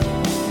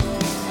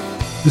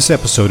This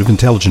episode of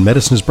Intelligent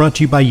Medicine is brought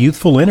to you by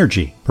Youthful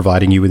Energy,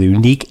 providing you with the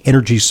unique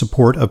energy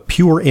support of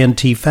Pure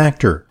NT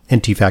Factor.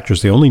 NT Factor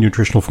is the only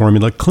nutritional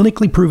formula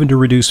clinically proven to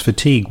reduce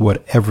fatigue,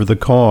 whatever the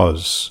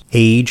cause.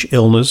 Age,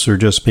 illness, or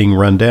just being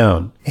run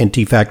down.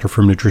 NT Factor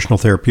from Nutritional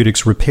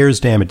Therapeutics repairs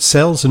damaged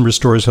cells and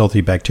restores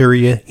healthy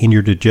bacteria in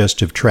your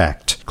digestive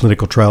tract.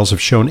 Clinical trials have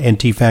shown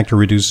NT Factor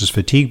reduces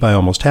fatigue by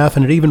almost half,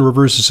 and it even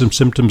reverses some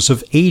symptoms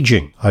of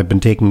aging. I've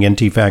been taking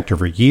NT Factor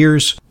for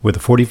years. With a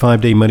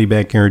 45-day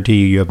money-back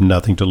guarantee, you have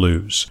nothing to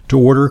lose. To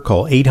order,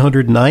 call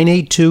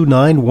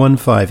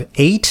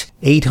 800-982-9158,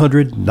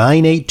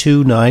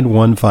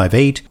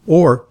 800-982-9158,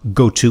 or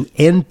go to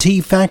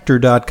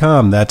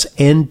ntfactor.com. That's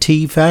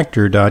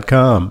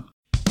ntfactor.com.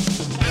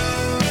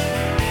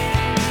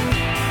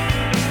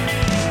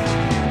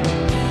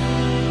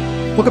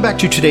 Welcome back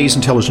to today's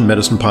Intelligent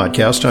Medicine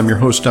Podcast. I'm your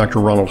host, Dr.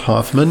 Ronald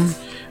Hoffman.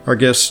 Our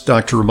guest,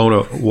 Dr.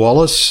 Ramona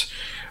Wallace,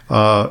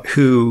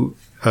 who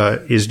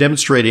is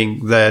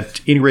demonstrating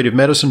that integrative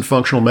medicine,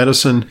 functional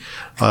medicine,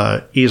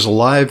 is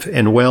alive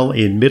and well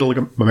in Middle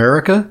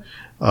America.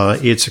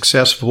 It's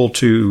accessible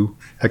to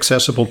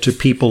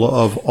people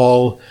of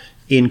all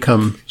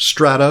income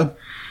strata,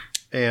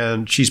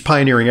 and she's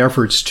pioneering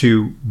efforts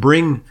to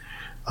bring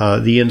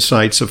the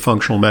insights of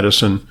functional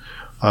medicine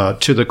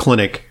to the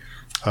clinic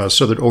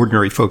so that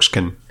ordinary folks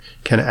can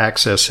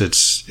access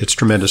its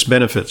tremendous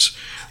benefits.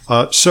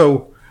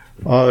 So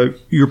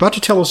you're about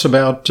to tell us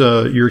about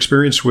your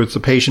experience with the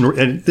patient,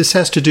 and this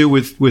has to do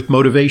with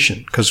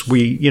motivation, because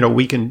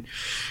we can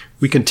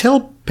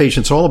tell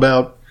patients all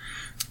about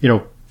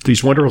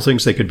these wonderful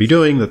things they could be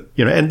doing, that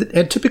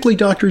and typically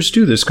doctors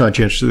do this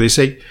conscientiously. They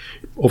say,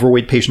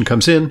 overweight patient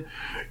comes in,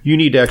 you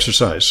need to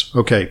exercise.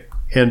 Okay,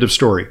 end of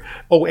story.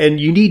 Oh, and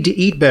you need to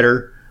eat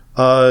better.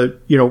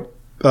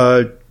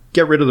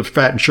 Get rid of the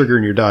fat and sugar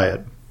in your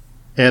diet.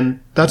 And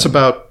takes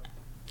about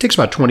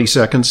 20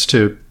 seconds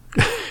to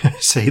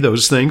say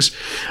those things,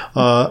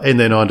 and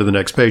then on to the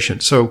next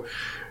patient. So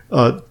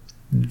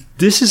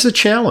this is a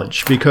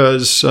challenge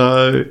because,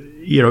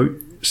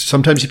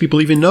 sometimes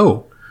people even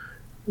know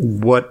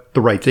what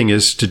the right thing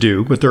is to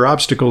do, but there are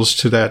obstacles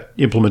to that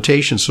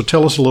implementation. So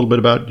tell us a little bit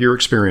about your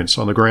experience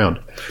on the ground.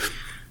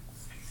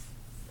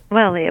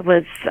 Well,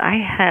 I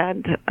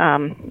had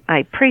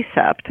I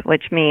precept,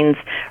 which means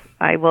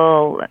I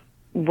will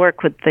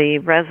work with the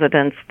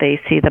residents. They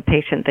see the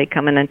patient. They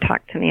come in and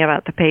talk to me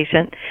about the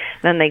patient.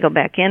 Then they go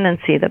back in and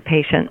see the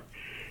patient.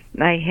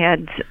 I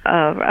had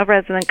a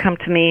resident come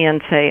to me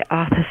and say,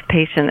 oh, this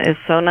patient is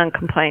so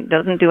non-compliant,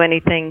 doesn't do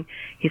anything.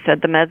 He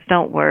said the meds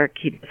don't work.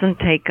 He doesn't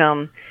take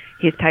them.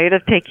 He's tired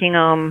of taking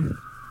them.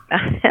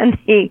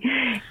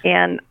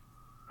 and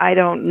I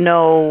don't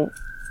know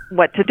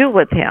what to do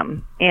with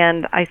him.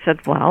 And I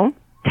said, well,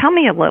 tell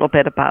me a little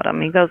bit about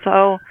him. He goes,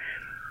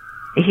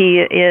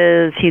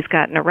 he's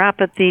got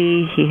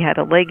neuropathy. He had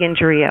a leg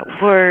injury at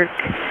work.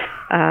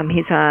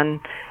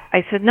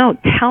 I said, no,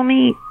 tell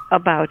me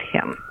about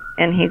him.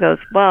 And he goes,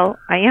 well,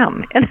 I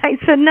am. And I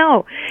said,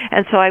 no.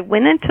 And so I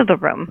went into the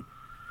room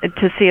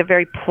to see a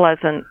very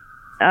pleasant,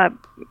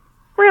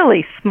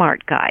 really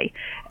smart guy.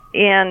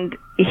 And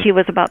he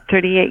was about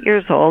 38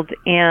 years old,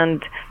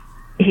 and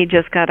he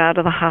just got out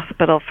of the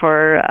hospital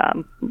for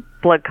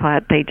blood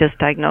clot. They just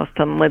diagnosed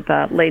him with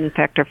Leiden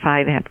factor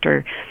 5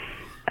 after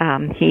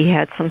he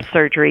had some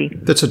surgery.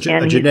 That's a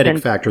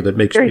genetic factor that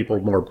makes people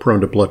more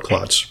prone to blood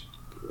clots.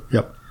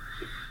 Yep.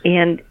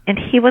 And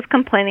he was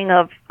complaining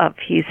of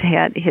his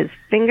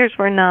fingers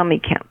were numb, he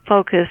can't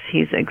focus,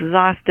 he's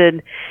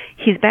exhausted.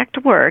 He's back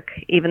to work,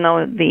 even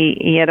though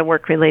he had a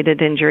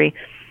work-related injury.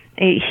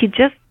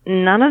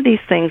 None of these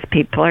things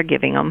people are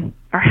giving him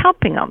are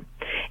helping him.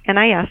 And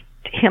I asked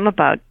him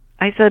I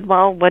said,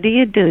 well, what do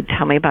you do?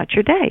 Tell me about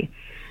your day.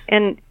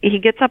 And he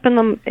gets up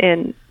and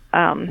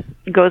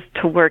goes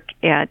to work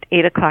at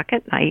 8 o'clock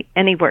at night,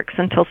 and he works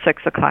until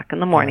 6 o'clock in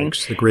the morning.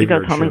 He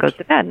goes home and goes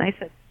to bed. And I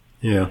said,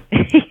 yeah.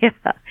 Yeah.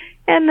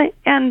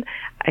 And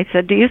I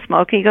said, do you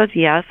smoke? He goes,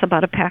 yes,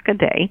 about a pack a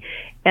day.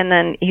 And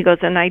then he goes,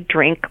 and I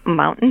drink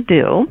Mountain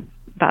Dew,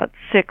 about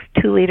 2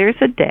 liters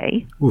a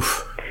day.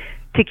 Oof.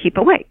 To keep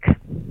awake.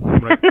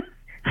 Right.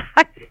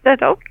 I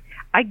said, okay,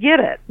 I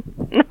get it.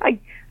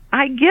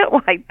 I get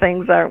why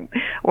things aren't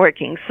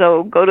working.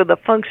 So go to the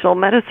functional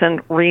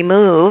medicine,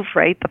 remove,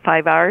 right, the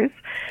 5 R's,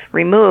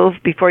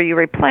 remove before you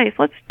replace.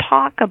 Let's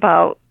talk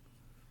about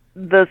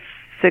the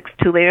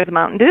 2 liters of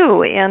Mountain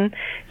Dew. And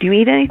do you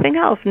eat anything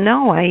else?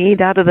 No, I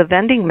eat out of the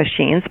vending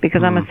machines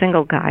because I'm a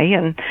single guy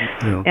and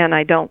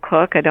I don't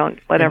cook. I don't,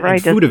 whatever. And I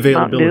just food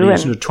availability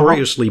is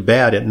notoriously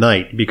bad at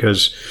night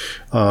because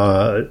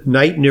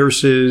night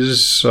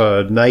nurses,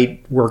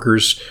 night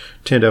workers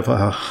tend to have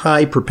a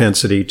high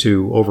propensity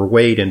to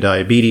overweight and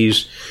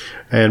diabetes.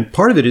 And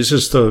part of it is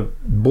just the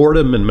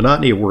boredom and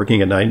monotony of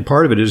working at night. And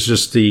part of it is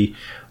just the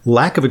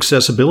lack of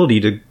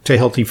accessibility to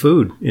healthy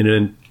food in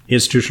an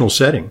institutional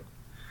setting.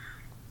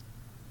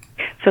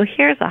 So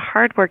here's a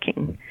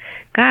hardworking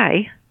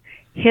guy.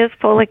 His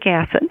folic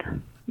acid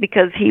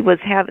because he was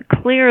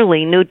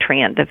clearly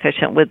nutrient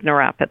deficient with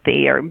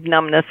neuropathy or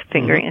numbness,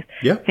 fingers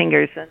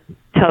and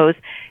toes.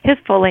 His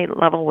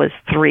folate level was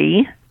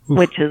 3,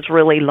 which is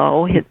really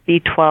low. His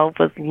B12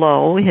 was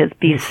low. His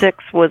B6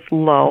 was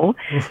low.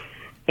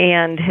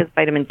 And his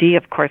vitamin D,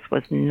 of course,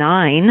 was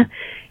 9.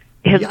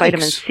 His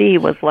vitamin C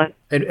was less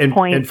than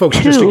 0.2. And folks,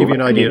 just to give you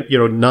an idea,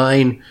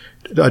 9,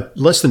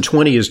 less than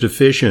 20 is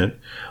deficient.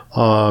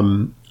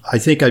 I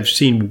think I've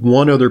seen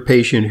one other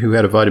patient who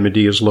had a vitamin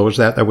D as low as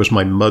that. That was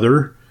my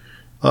mother,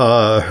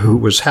 who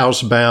was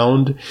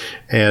housebound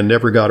and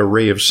never got a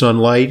ray of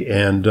sunlight.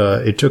 And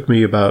it took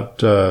me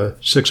about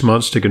 6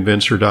 months to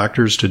convince her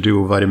doctors to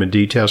do a vitamin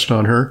D test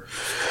on her.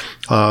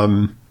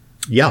 I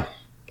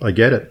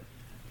get it.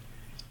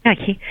 Yeah,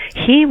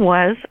 he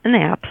was an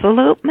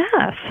absolute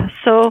mess.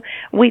 So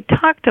we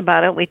talked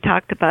about it. We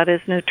talked about his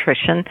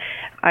nutrition.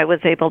 I was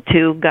able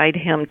to guide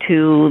him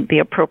to the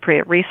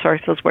appropriate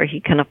resources where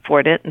he can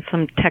afford it, and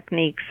some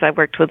techniques. I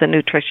worked with a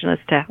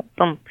nutritionist to help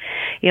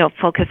him,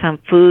 focus on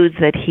foods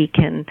that he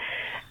can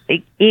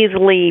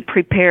easily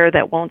prepare,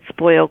 that won't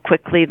spoil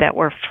quickly, that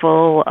were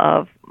full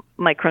of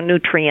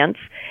micronutrients.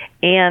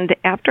 And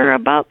after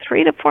about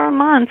 3 to 4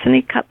 months, and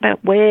he cut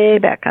that way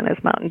back on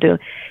his Mountain Dew,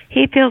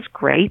 he feels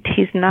great.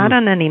 He's not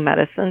on any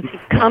medicines. He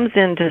comes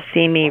in to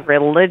see me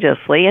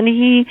religiously, and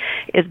he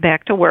is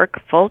back to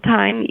work full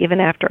time, even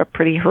after a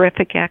pretty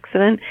horrific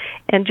accident,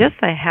 and just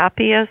the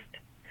happiest.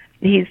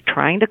 He's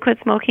trying to quit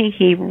smoking.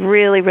 He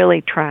really,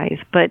 really tries.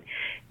 But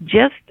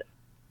just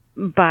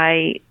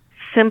by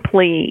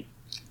simply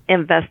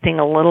investing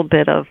a little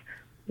bit of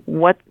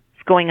what's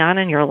going on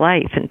in your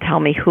life and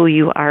tell me who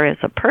you are as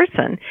a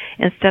person,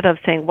 instead of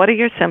saying, what are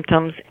your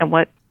symptoms and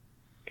what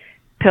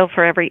pill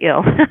for every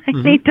ill I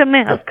need to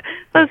mask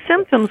those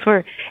symptoms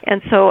were.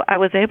 And so I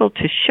was able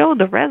to show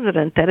the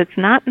resident that it's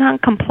not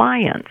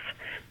noncompliance.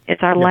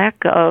 It's our lack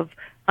of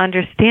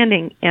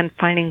understanding and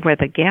finding where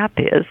the gap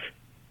is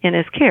in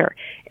his care.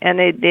 And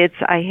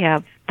I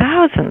have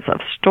thousands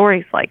of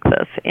stories like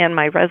this, and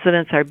my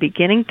residents are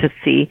beginning to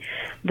see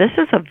this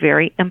is a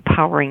very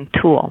empowering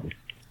tool.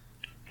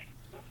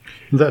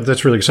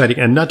 That's really exciting.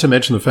 And not to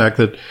mention the fact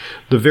that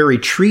the very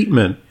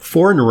treatment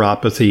for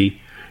neuropathy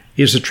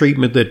is a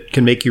treatment that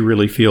can make you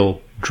really feel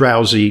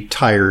drowsy,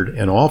 tired,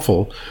 and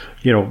awful.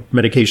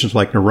 Medications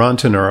like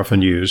Neurontin are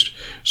often used.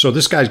 So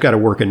this guy's got to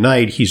work at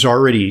night. His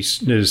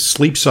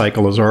sleep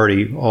cycle is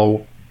already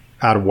all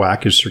out of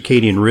whack. His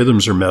circadian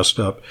rhythms are messed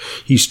up.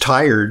 He's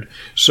tired.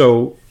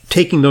 So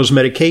taking those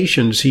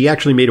medications, he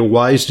actually made a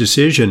wise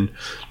decision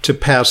to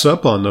pass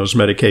up on those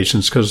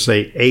medications because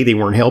they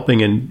weren't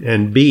helping,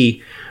 and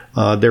B,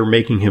 they're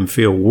making him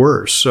feel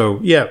worse. So,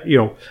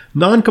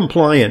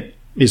 non-compliant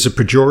is a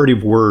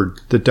pejorative word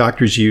that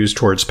doctors use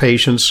towards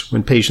patients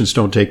when patients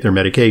don't take their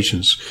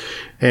medications.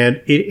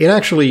 And it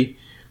actually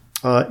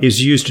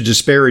is used to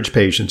disparage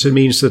patients. It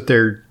means that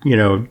they're,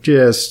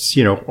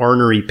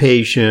 ornery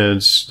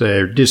patients,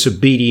 they're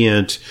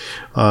disobedient,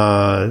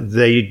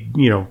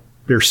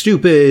 they're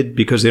stupid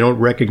because they don't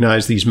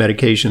recognize these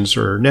medications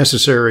are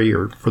necessary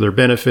or for their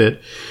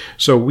benefit.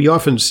 So we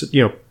often,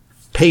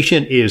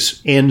 patient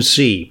is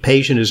NC,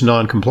 patient is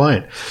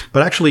non-compliant.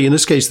 But actually, in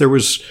this case, there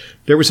was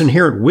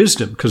inherent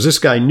wisdom because this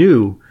guy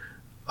knew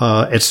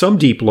at some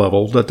deep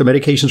level that the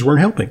medications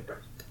weren't helping.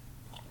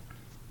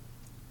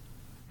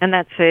 And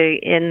that's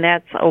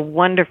a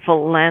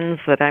wonderful lens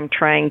that I'm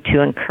trying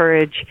to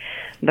encourage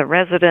the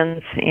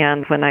residents,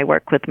 and when I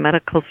work with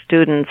medical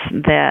students,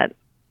 that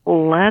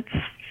let's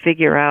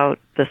figure out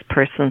this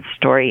person's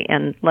story,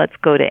 and let's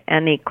go to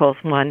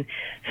N=1.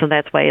 So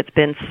that's why it's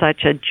been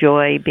such a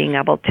joy being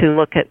able to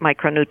look at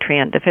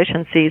micronutrient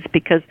deficiencies,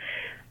 because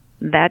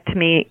that to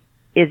me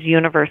is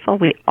universal.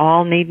 We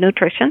all need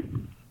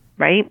nutrition,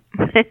 right?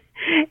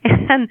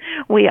 And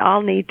we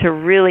all need to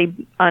really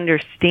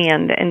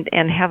understand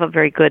and have a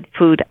very good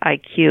food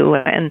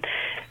IQ. And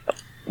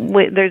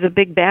there's a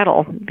big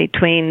battle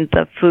between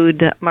the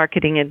food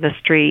marketing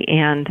industry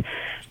and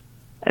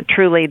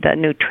truly the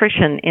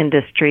nutrition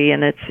industry,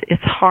 and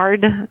it's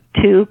hard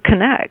to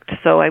connect.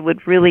 So I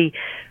would really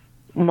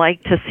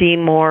like to see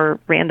more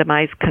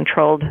randomized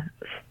controlled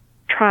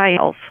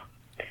trials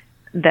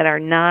that are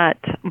not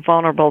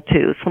vulnerable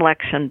to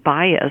selection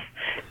bias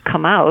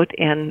come out,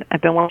 and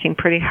I've been working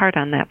pretty hard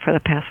on that for the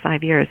past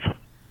 5 years.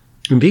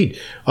 Indeed.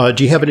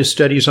 Do you have any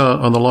studies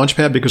on the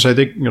Launchpad? Because I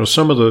think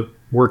some of the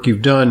work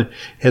you've done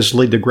has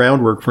laid the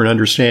groundwork for an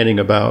understanding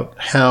about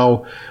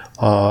how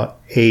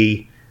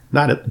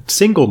not a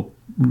single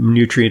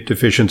nutrient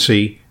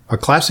deficiency, a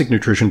classic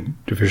nutrition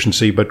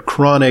deficiency, but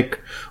chronic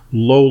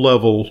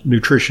low-level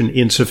nutrition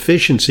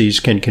insufficiencies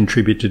can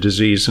contribute to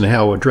disease, and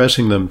how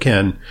addressing them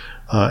can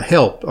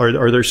help.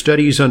 Are there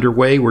studies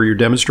underway where you're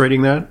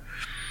demonstrating that?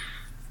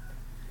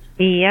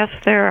 Yes,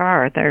 there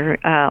are.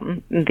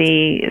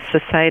 The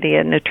Society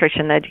of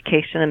Nutrition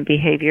Education and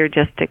Behavior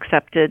just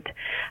accepted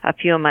a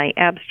few of my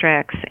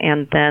abstracts,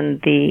 and then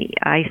the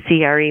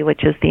ICRE,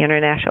 which is the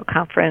International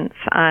Conference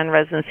on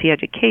Residency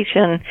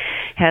Education,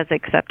 has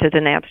accepted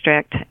an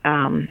abstract,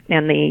 and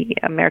the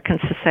American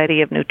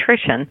Society of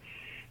Nutrition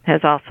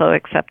has also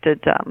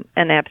accepted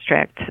an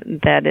abstract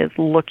that is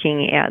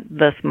looking at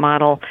this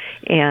model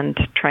and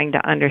trying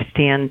to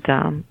understand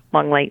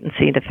long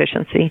latency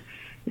deficiency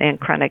and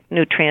chronic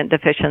nutrient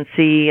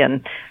deficiency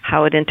and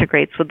how it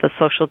integrates with the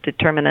social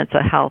determinants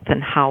of health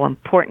and how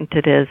important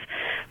it is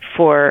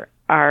for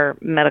our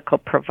medical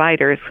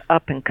providers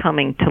up and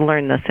coming to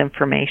learn this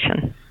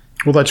information.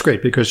 Well, that's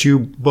great because you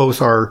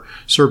both are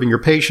serving your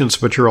patients,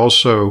 but you're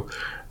also,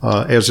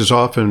 as is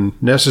often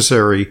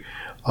necessary,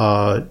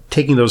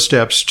 taking those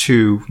steps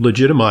to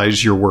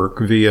legitimize your work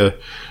via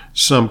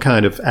some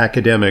kind of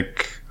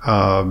academic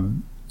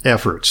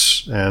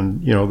efforts.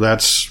 And,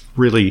 that's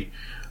really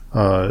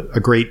a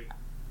great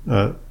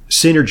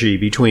synergy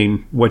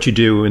between what you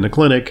do in the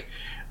clinic,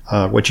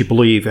 what you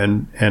believe,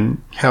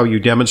 and how you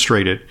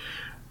demonstrate it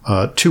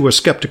to a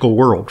skeptical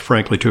world,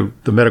 frankly, to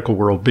the medical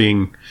world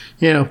being,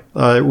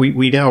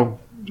 we now,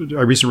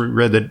 I recently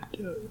read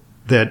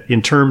that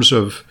in terms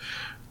of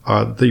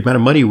the amount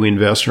of money we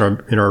invest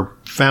in our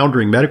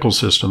foundering medical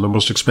system, the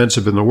most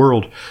expensive in the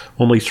world,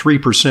 only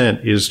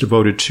 3% is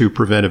devoted to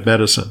preventive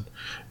medicine.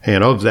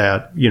 And of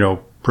that,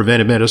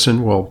 preventive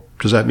medicine, well,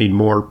 does that mean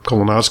more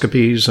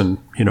colonoscopies and,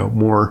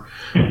 more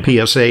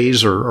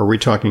PSAs, or are we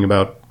talking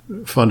about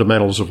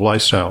fundamentals of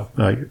lifestyle?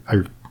 I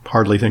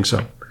hardly think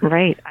so.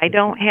 Right. I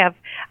don't have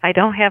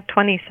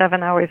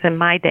 27 hours in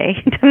my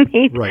day to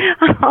meet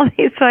all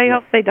these, so I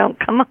hope they don't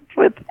come up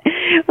with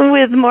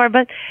more.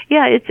 But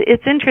yeah,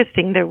 it's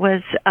interesting. There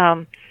was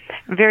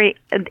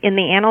in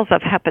the Annals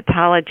of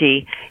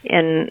Hepatology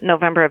in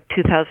November of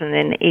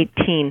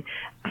 2018,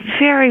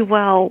 very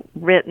well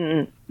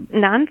written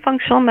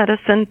non-functional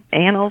medicine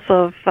Annals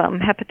of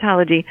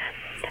Hepatology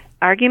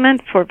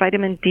argument for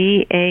vitamin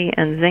D, A,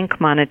 and zinc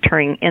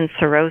monitoring in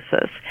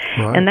cirrhosis.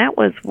 Right. And that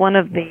was one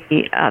of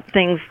the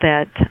things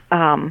that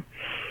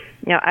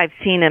I've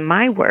seen in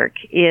my work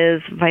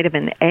is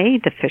vitamin A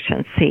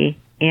deficiency.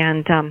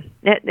 And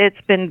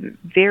it's been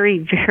very,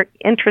 very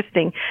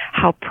interesting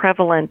how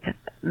prevalent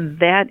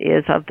that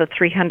is. Of the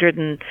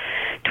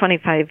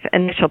 325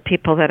 initial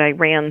people that I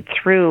ran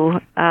through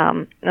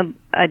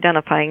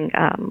identifying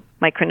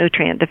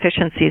micronutrient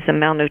deficiencies and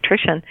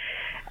malnutrition,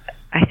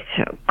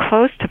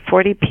 close to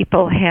 40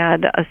 people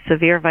had a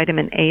severe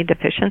vitamin A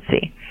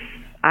deficiency.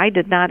 I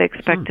did not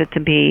expect it to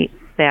be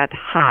that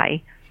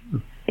high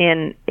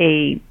in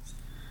a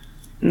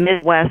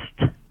Midwest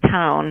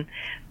town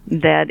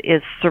that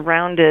is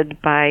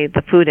surrounded by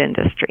the food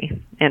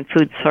industry and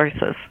food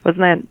sources.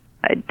 Wasn't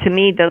that, to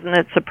me, doesn't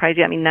it surprise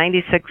you? I mean,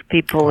 96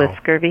 people with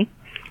scurvy.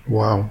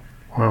 Wow.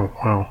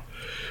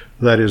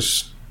 That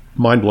is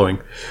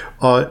mind-blowing.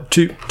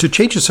 To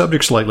change the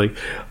subject slightly,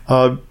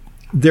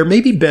 there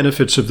may be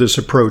benefits of this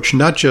approach,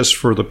 not just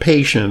for the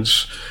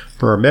patients,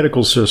 for our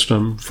medical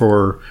system,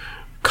 for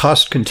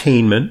cost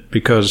containment,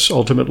 because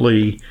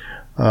ultimately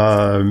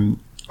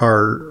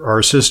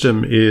our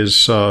system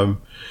is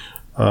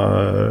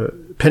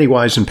penny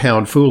wise and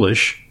pound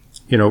foolish.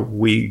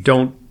 We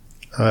don't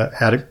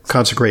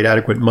consecrate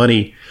adequate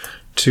money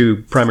to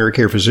primary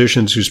care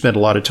physicians who spend a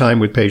lot of time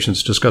with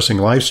patients discussing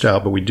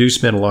lifestyle, but we do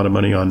spend a lot of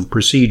money on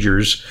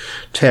procedures,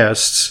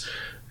 tests,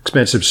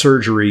 expensive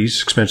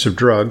surgeries, expensive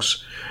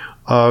drugs.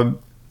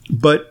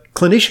 But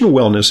clinician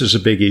wellness is a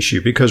big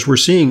issue because we're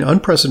seeing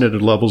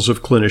unprecedented levels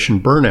of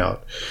clinician burnout.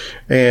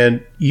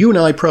 And you and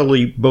I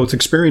probably both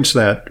experienced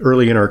that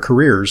early in our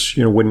careers,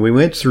 when we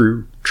went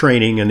through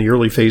training in the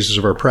early phases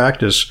of our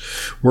practice,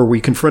 where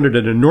we confronted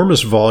an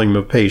enormous volume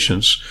of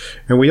patients.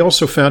 And we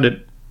also found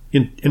it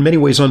in many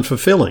ways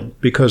unfulfilling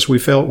because we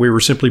felt we were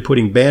simply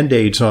putting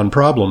Band-Aids on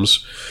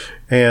problems.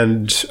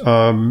 And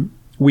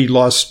we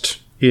lost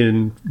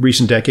in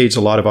recent decades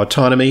a lot of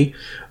autonomy.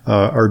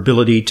 Our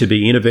ability to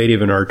be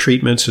innovative in our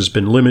treatments has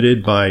been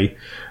limited by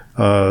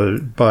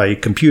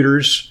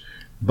computers,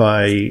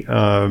 by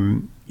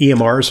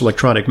EMRs,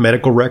 electronic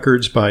medical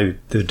records, by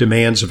the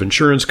demands of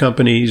insurance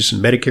companies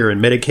and Medicare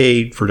and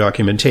Medicaid for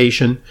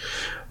documentation.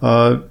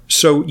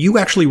 So you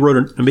actually wrote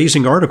an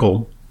amazing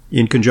article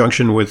in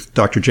conjunction with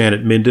Dr.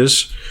 Janet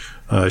Mindus.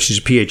 She's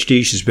a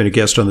PhD. She's been a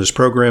guest on this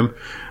program,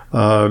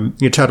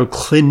 entitled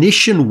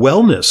Clinician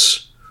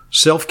Wellness: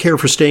 Self-Care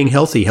for Staying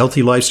Healthy,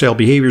 Healthy Lifestyle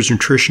Behaviors,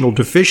 Nutritional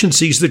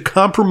Deficiencies that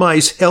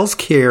compromise health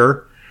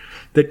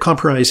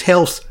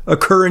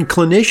occur in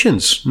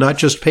clinicians, not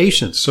just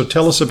patients. So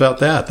tell us about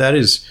that. That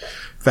is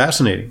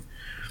fascinating.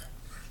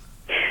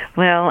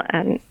 Well,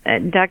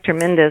 Dr.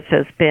 Mindus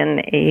has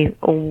been a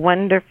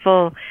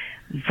wonderful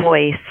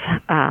voice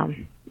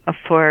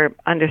for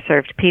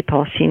underserved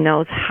people. She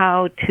knows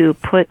how to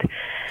put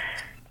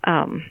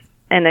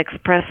and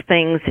express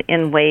things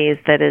in ways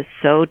that is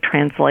so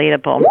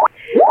translatable.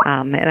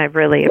 And I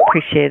really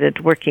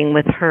appreciated working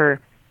with her.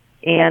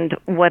 And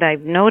what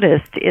I've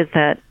noticed is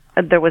that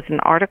there was an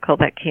article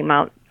that came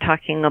out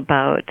talking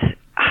about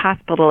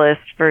hospitalists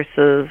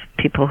versus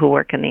people who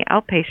work in the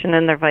outpatient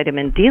and their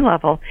vitamin D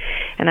level.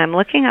 And I'm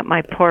looking at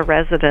my poor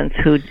residents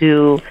who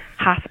do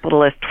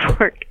hospitalist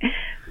work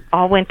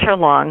all winter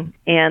long,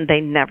 and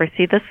they never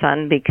see the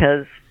sun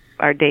because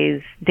our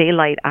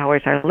daylight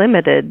hours are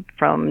limited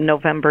from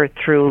November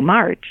through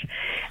March.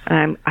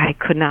 And I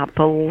could not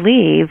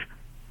believe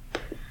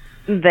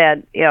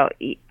that,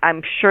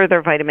 I'm sure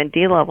their vitamin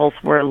D levels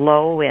were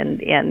low,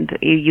 and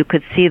you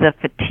could see the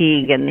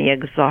fatigue and the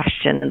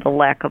exhaustion and the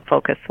lack of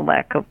focus, the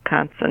lack of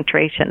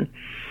concentration.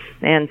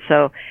 And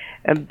so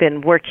I've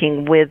been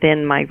working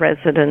within my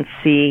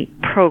residency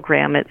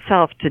program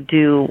itself to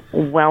do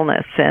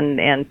wellness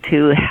and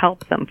to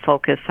help them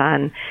focus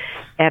on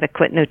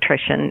adequate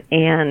nutrition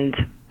and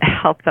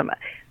help them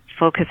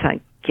focus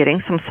on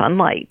getting some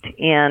sunlight.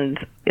 And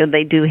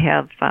they do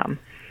have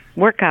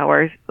work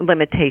hours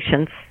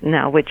limitations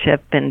now, which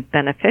have been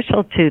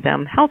beneficial to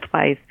them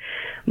health-wise.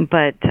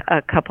 But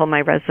a couple of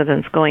my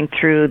residents going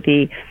through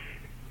the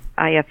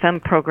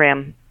IFM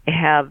program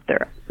have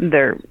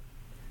their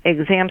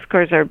exam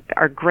scores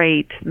are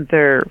great.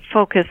 Their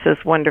focus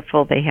is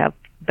wonderful. They have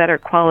better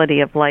quality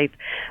of life.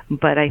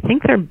 But I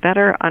think they're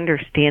better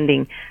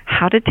understanding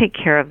how to take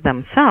care of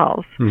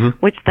themselves,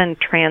 which then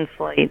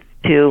translates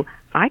to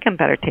I can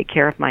better take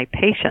care of my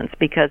patients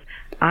because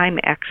I'm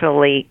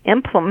actually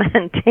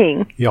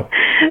implementing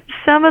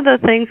some of the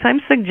things I'm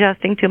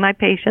suggesting to my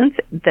patients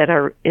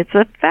it's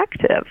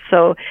effective.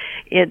 So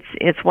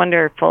it's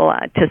wonderful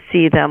to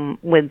see them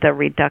with the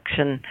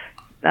reduction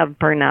of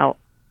burnout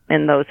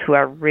in those who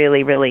are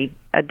really, really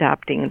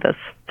adopting this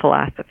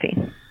philosophy.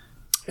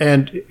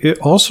 And it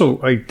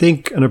also, I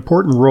think, an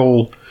important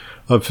role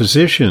of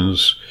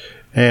physicians,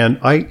 and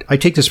I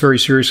take this very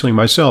seriously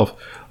myself.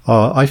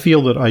 I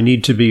feel that I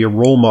need to be a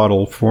role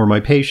model for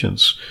my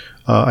patients.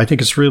 I think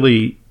it's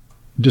really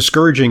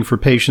discouraging for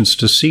patients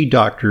to see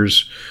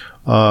doctors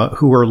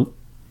who are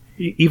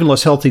even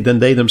less healthy than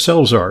they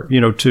themselves are,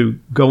 to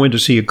go in to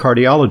see a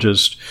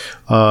cardiologist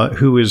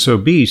who is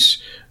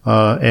obese.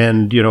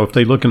 And, if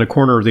they look in a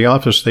corner of the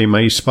office, they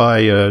may spy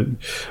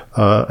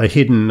a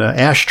hidden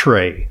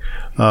ashtray.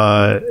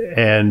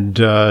 And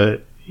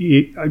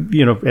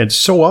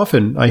so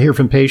often I hear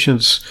from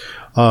patients,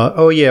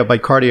 my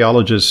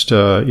cardiologist,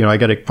 I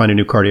got to find a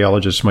new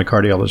cardiologist. My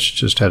cardiologist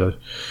just had a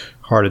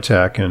heart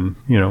attack and,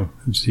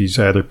 he's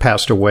either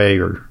passed away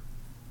or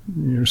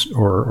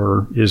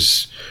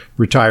is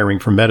retiring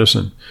from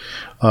medicine.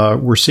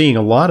 We're seeing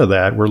a lot of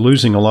that. We're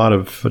losing a lot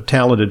of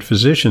talented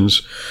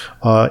physicians,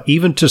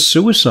 even to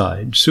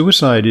suicide.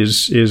 Suicide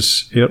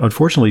is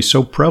unfortunately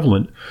so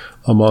prevalent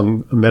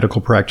among medical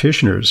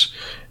practitioners.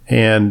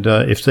 And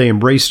if they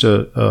embraced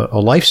a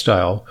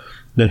lifestyle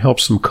that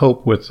helps them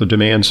cope with the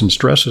demands and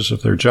stresses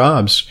of their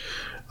jobs,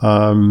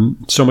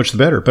 so much the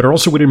better. But it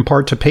also would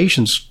impart to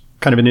patients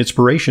kind of an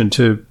inspiration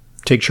to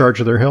take charge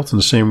of their health in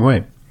the same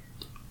way.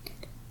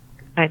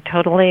 I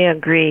totally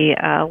agree.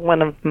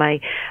 One of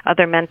my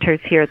other mentors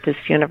here at this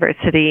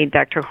university,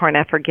 Dr.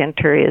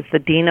 Horneffer-Ginter, is the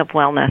Dean of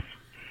Wellness.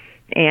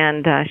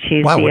 And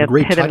she's the the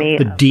great epitome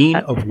title, the Dean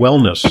of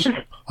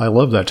Wellness. I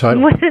love that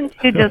title. Wouldn't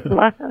you just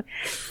love it?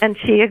 And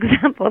she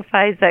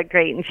exemplifies that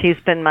great. And she's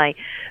been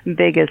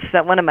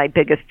one of my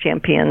biggest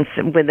champions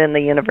within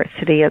the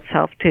university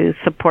itself to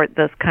support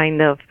this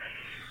kind of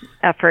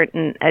effort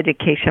and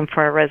education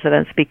for our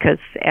residents, because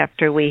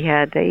after we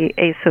had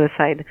a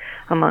suicide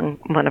among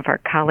one of our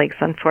colleagues,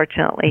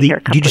 unfortunately, here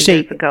a couple of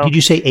years ago. Did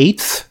you say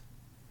eighth?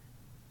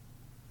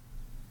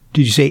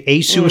 Did you say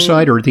a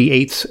suicide or the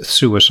eighth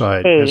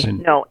suicide? A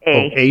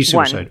a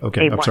suicide. One.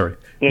 Okay, I'm sorry.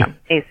 Yeah,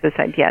 a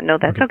suicide. Yeah, no,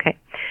 that's okay.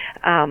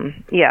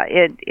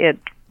 It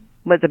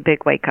was a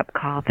big wake-up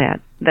call.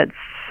 That's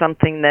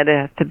something that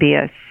has to be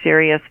a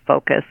serious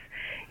focus,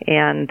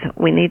 and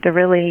we need to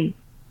really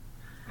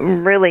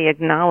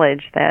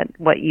acknowledge that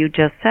what you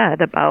just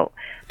said about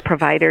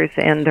providers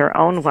and their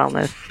own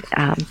wellness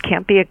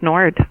can't be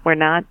ignored. We're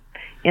not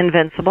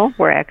invincible.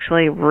 We're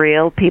actually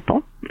real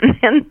people,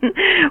 and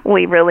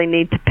we really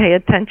need to pay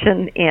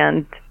attention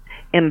and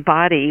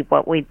embody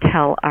what we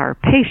tell our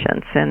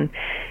patients. And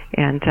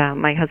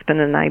my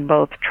husband and I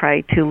both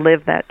try to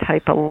live that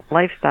type of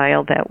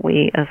lifestyle that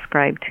we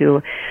ascribe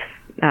to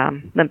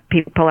the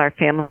people, our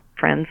family,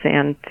 friends,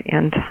 and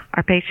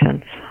our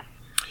patients.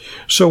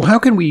 So how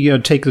can we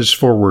take this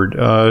forward?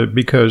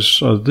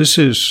 Because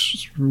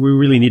we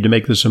really need to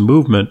make this a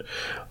movement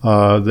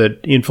that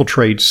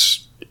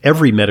infiltrates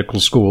every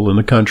medical school in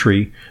the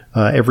country,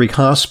 every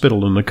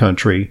hospital in the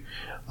country.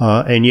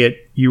 And yet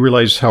you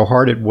realize how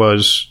hard it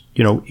was,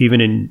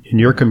 even in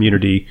your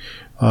community,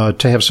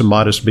 to have some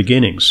modest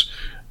beginnings.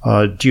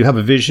 Do you have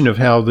a vision of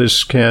how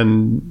this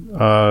can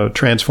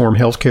transform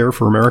healthcare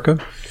for America?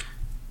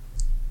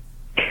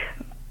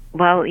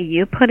 Well,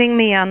 you putting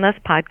me on this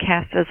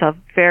podcast is a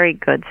very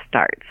good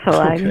start. So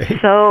okay. I'm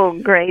so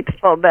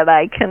grateful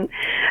that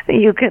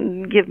you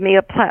can give me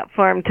a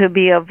platform to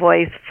be a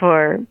voice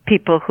for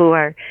people who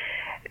are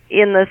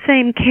in the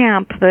same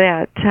camp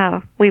that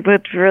we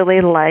would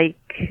really like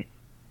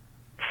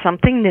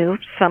something new,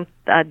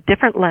 a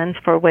different lens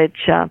for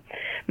which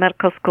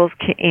medical schools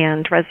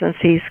and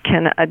residencies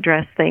can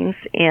address things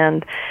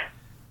and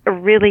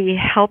really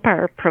help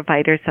our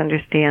providers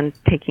understand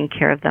taking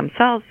care of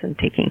themselves and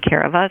taking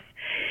care of us,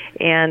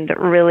 and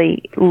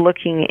really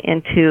looking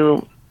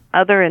into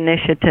other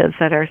initiatives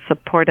that are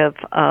supportive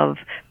of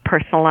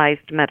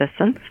personalized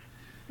medicine,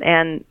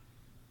 and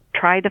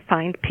try to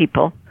find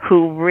people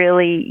who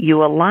really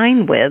you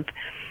align with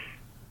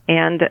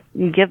and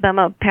give them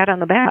a pat on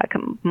the back.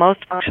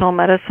 Most functional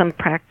medicine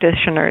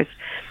practitioners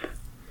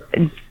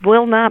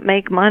will not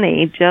make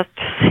money just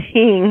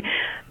seeing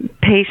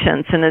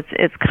patients, and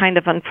it's kind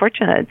of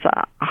unfortunate. It's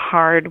a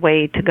hard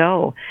way to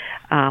go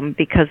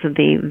because of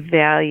the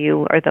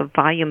value or the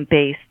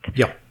volume-based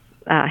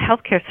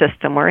healthcare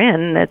system we're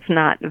in. That's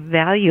not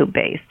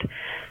value-based.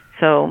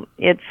 So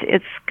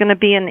it's going to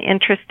be an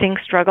interesting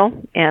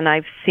struggle, and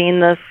I've seen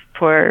this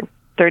for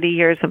 30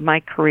 years of my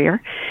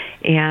career,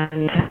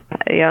 and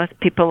it's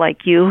people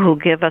like you who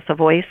give us a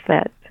voice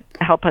that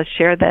help us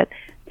share that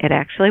it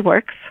actually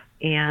works,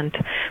 and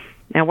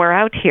now we're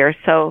out here,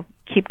 so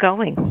keep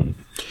going.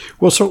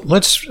 Well, so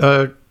let's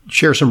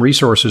share some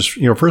resources.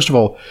 First of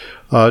all,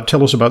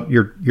 tell us about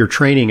your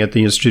training at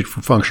the Institute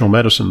for Functional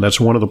Medicine. That's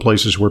one of the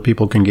places where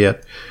people can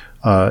get,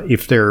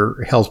 if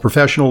they're health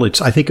professional.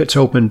 I think it's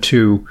open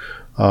to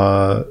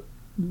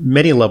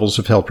many levels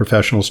of health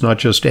professionals, not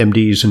just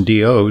MDs and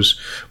DOs,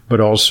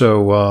 but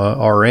also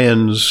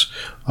RNs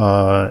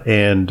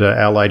and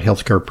allied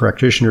healthcare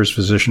practitioners,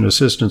 physician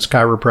assistants,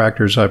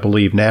 chiropractors, I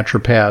believe,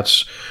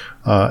 naturopaths,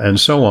 and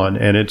so on.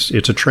 And it's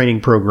a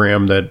training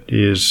program that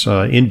is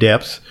in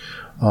depth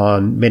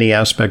on many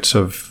aspects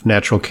of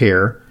natural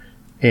care,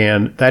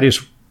 and that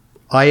is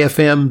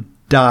ifm.org.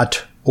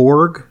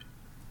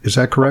 Is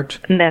that correct?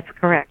 That's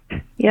correct.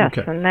 Yes,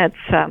 okay. And that's.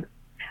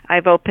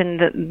 I've opened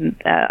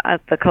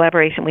the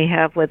collaboration we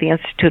have with the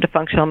Institute of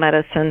Functional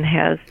Medicine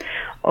has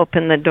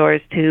opened the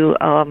doors to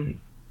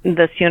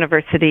this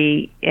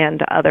university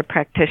and other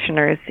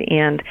practitioners,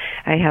 and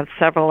I have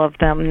several of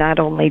them, not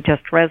only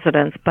just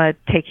residents, but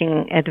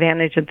taking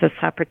advantage of this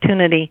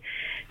opportunity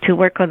to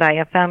work with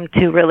IFM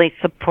to really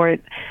support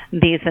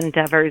these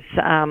endeavors.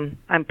 I'm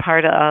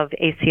part of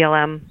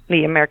ACLM,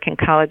 the American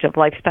College of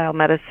Lifestyle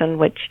Medicine,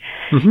 which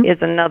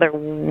is another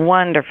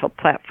wonderful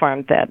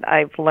platform that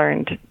I've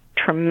learned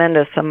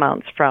tremendous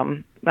amounts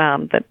from.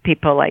 That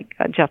people like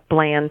Jeff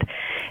Bland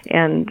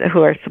and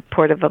who are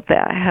supportive of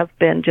that have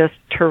been just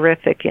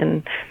terrific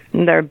in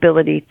their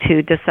ability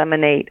to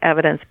disseminate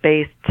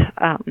evidence-based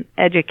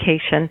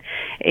education.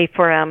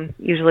 A4M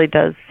usually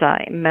does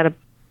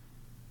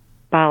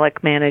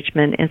Metabolic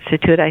Management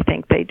Institute. I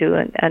think they do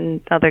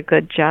another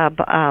good job.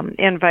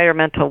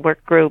 Environmental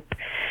Work Group.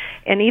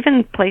 And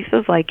even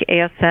places like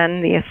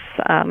ASN, the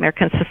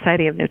American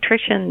Society of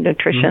Nutrition,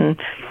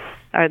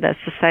 or the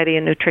Society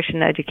of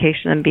Nutrition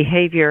Education and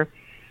Behavior.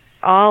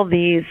 All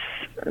these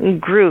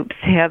groups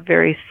have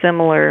very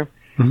similar,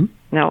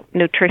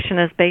 nutrition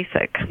is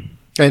basic.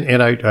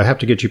 And I have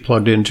to get you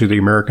plugged into the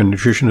American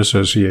Nutrition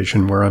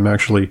Association, where I'm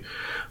actually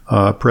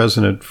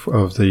president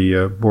of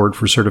the Board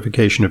for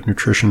Certification of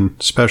Nutrition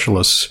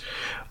Specialists.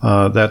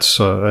 That's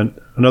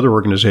another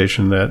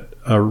organization that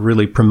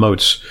really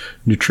promotes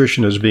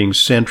nutrition as being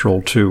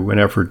central to an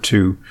effort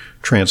to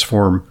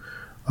transform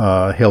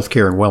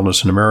healthcare and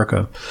wellness in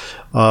America.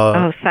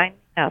 Sign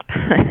up.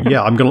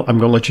 Yeah, I'm going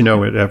to let you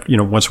know it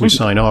after, once we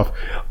sign off.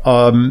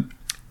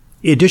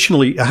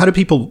 Additionally, how do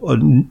people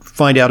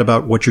find out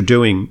about what you're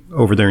doing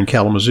over there in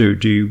Kalamazoo?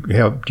 Do you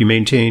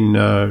maintain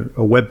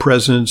a web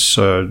presence?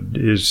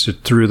 Is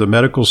it through the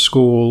medical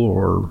school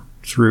or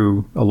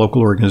through a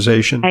local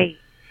organization?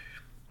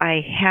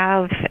 I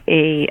have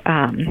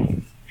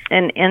an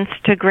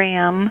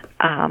Instagram.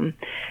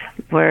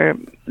 We're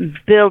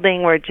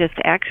just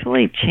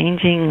actually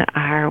changing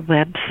our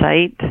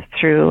website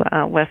through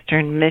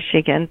Western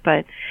Michigan,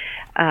 but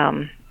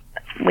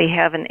we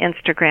have an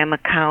Instagram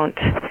account,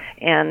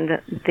 and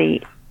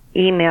the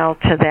email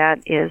to that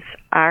is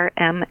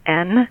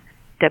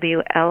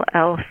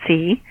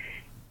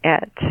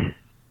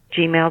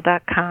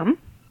rmnwllc@gmail.com.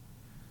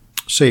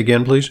 Say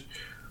again, please.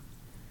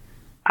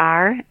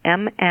 rmnwllc,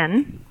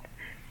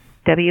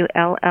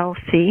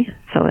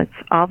 so it's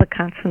all the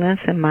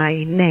consonants in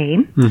my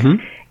name,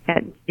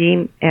 at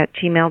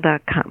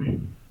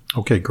gmail.com.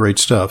 Okay, great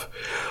stuff.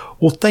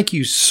 Well, thank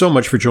you so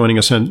much for joining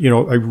us. And,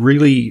 I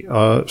really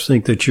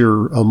think that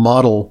you're a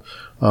model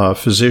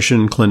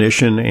physician,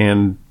 clinician,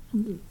 and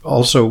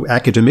also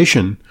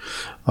academician,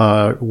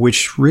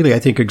 which really, I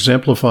think,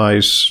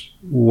 exemplifies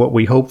what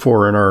we hope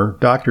for in our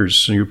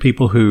doctors. You're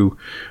people who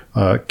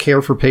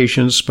care for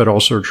patients, but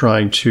also are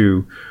trying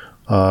to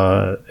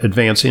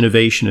advance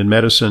innovation in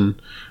medicine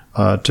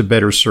to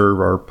better serve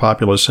our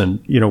populace.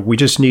 And, we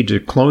just need to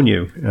clone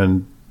you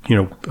and,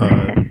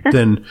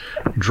 then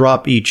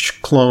drop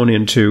each clone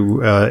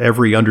into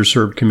every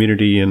underserved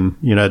community in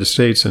the United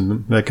States,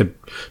 and that could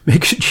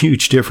make a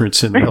huge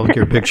difference in the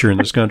healthcare picture in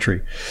this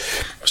country.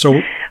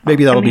 So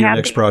maybe that'll be your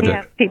next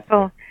project.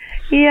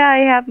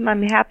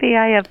 I'm happy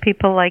I have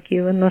people like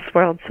you in this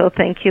world. So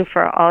thank you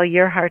for all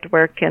your hard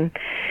work and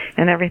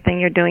everything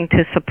you're doing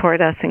to support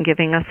us and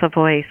giving us a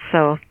voice.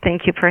 So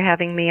thank you for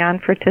having me on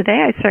for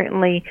today. I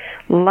certainly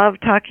love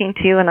talking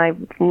to you, and I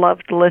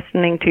loved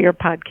listening to your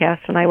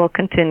podcast, and I will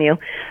continue.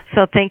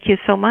 So thank you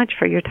so much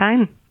for your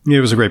time. It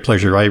was a great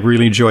pleasure. I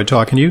really enjoyed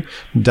talking to you,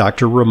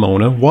 Dr.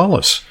 Ramona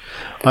Wallace.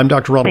 I'm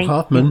Dr. Ronald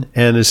Hoffman,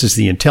 and this is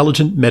the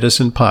Intelligent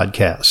Medicine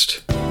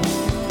Podcast.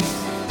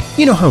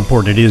 You know how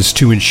important it is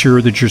to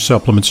ensure that your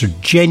supplements are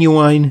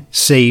genuine,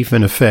 safe,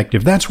 and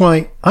effective. That's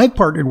why I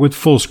partnered with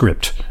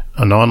Fullscript,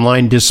 an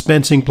online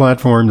dispensing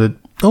platform that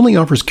only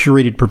offers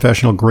curated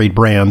professional-grade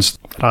brands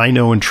that I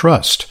know and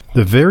trust.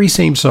 The very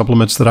same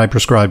supplements that I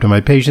prescribe to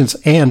my patients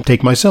and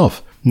take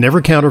myself.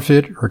 Never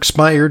counterfeit or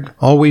expired,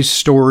 always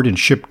stored and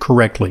shipped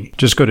correctly.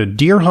 Just go to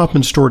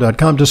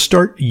drhoffmanstore.com to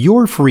start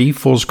your free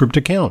Fullscript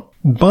account.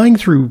 Buying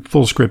through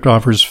Fullscript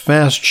offers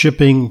fast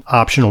shipping,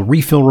 optional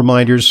refill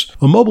reminders,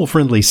 a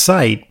mobile-friendly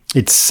site.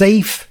 It's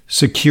safe,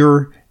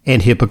 secure,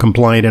 and HIPAA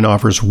compliant and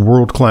offers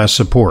world-class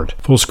support.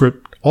 Fullscript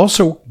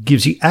also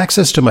gives you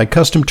access to my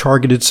custom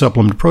targeted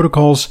supplement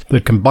protocols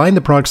that combine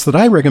the products that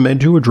I recommend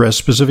to address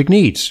specific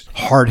needs.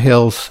 Heart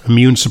health,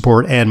 immune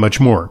support, and much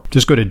more.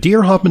 Just go to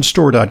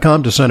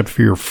drhoffmanstore.com to sign up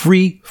for your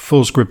free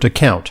Fullscript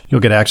account. You'll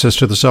get access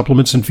to the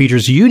supplements and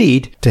features you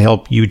need to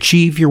help you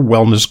achieve your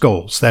wellness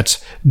goals.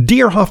 That's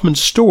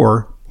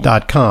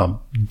drhoffmanstore.com.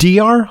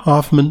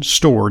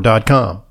 drhoffmanstore.com.